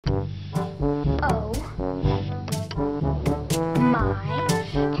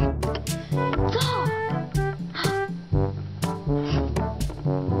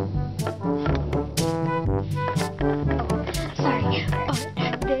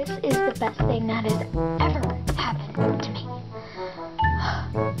best thing that has ever happened to me.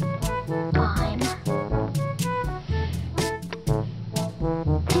 I'm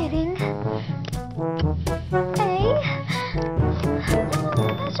getting a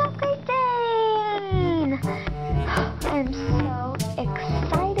special Great Dane! I'm so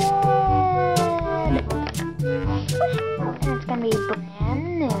excited! And it's gonna be brand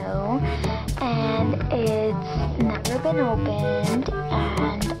new, and it's never been opened,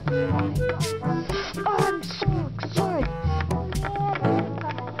 and oh, I'm so excited!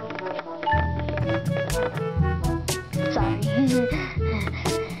 Sorry. Anyway,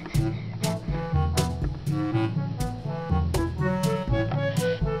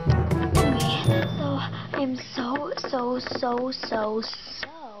 so I'm so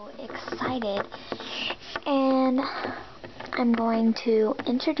excited, and I'm going to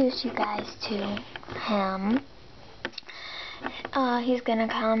introduce you guys to him. He's gonna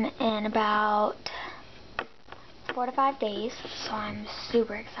come in about 4 to 5 days, so I'm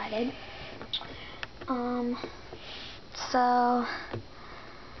super excited.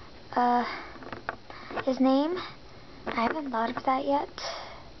 His name, I haven't thought of that yet.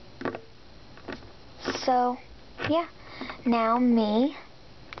 So, yeah. Now me,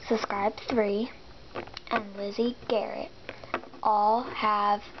 Subscribe 3, and Lizzie Garrett all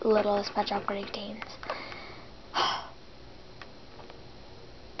have little special Great Danes.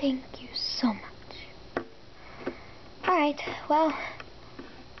 Thank you so much. Alright, well,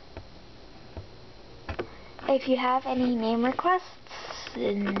 if you have any name requests,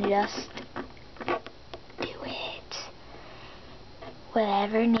 then just do it.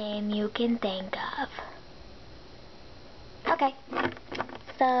 Whatever name you can think of. Okay,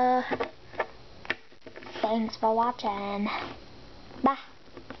 so thanks for watching. Bye.